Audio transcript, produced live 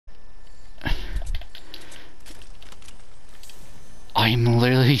I'm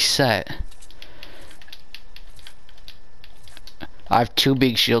literally set. I have 2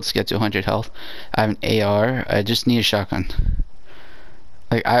 big shields to get to 100 health. I have an AR. I just need a shotgun.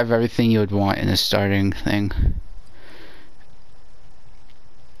 Like, I have everything you would want in a starting thing.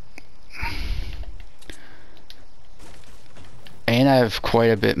 And I have quite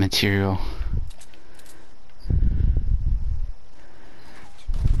a bit material.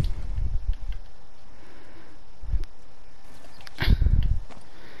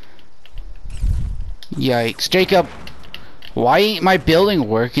 Yikes. Jacob! Why ain't my building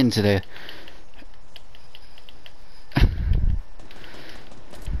working today?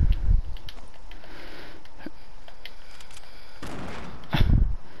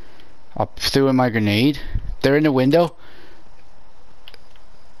 I threw in my grenade. They're in the window.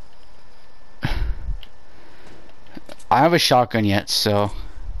 I don't have a shotgun yet, so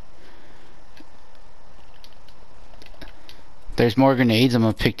there's more grenades. I'm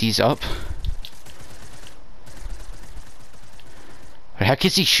gonna pick these up. What the heck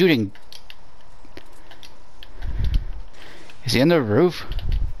is he shooting? Is he on the roof?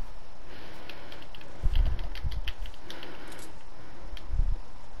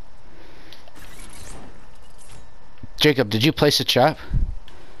 Jacob, did you place a trap?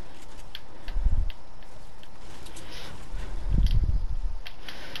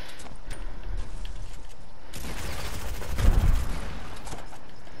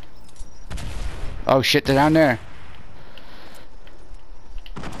 Oh shit, they're down there.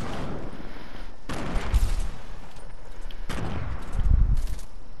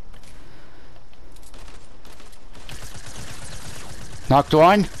 Knocked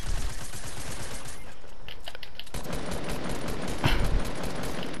one.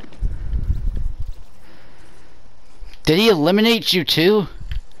 Did he eliminate you too?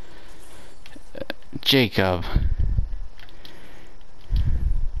 Jacob.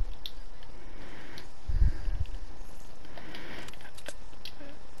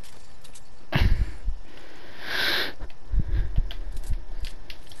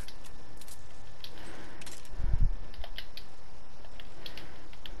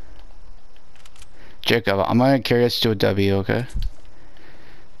 Jacob, I'm gonna carry us to a W, okay?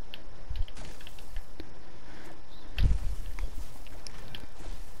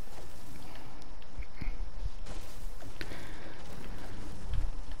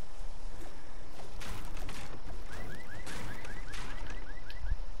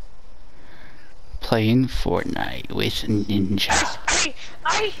 Playing Fortnite with Ninja.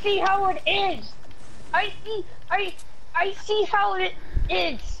 I see how it is. I see how it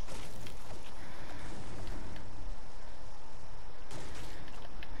is.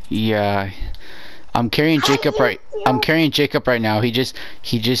 Yeah, I'm carrying Jacob right. I'm carrying Jacob right now. He just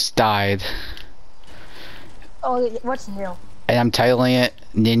died. Oh, what's new? And I'm titling it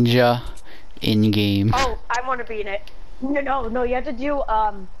Ninja in game. Oh, I want to be in it. No. You have to do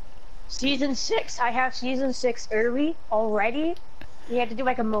season 6. I have season 6 early already. You have to do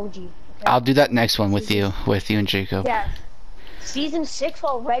like emoji. Okay? I'll do that next one with you and Jacob. Yeah. Season 6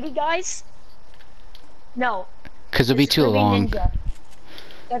 already, guys? No. Cause it'll be too long. Ninja.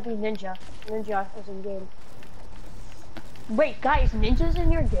 That'd be Ninja. Ninja is in game. Wait, guys, Ninja's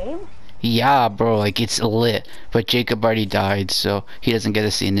in your game? Yeah, bro, like it's lit. But Jacob already died, so he doesn't get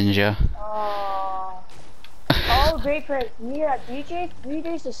to see Ninja. Oh, great, great. Yeah, DJ 3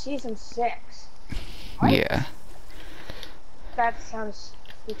 days to season 6. What? Yeah. That sounds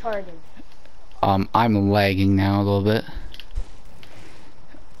retarded. I'm lagging now a little bit.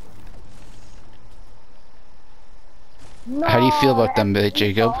 No, How do you feel about them,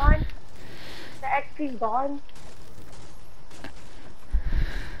 Jacob? Gone. The XP's gone.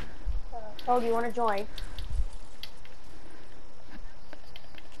 So do you want to join?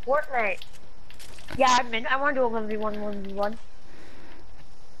 Fortnite. Yeah, I'm in. I want to do a 1v1, 1v1.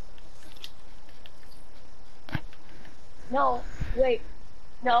 No, wait.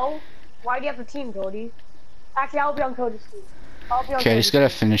 No. Why do you have a team, Cody? Actually, I'll be on Cody's team. Okay, I just gotta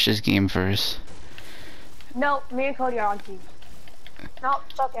finish this game first. No, me and Cody are on team. No,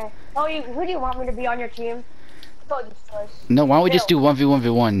 it's okay. Oh, who do you want me to be on your team? Cody's choice. No, why don't we just do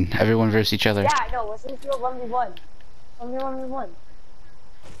 1v1v1, everyone versus each other? Yeah, no, let's just do a 1v1. 1v1v1.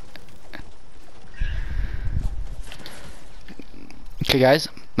 Okay guys,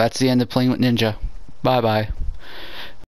 that's the end of playing with Ninja. Bye bye.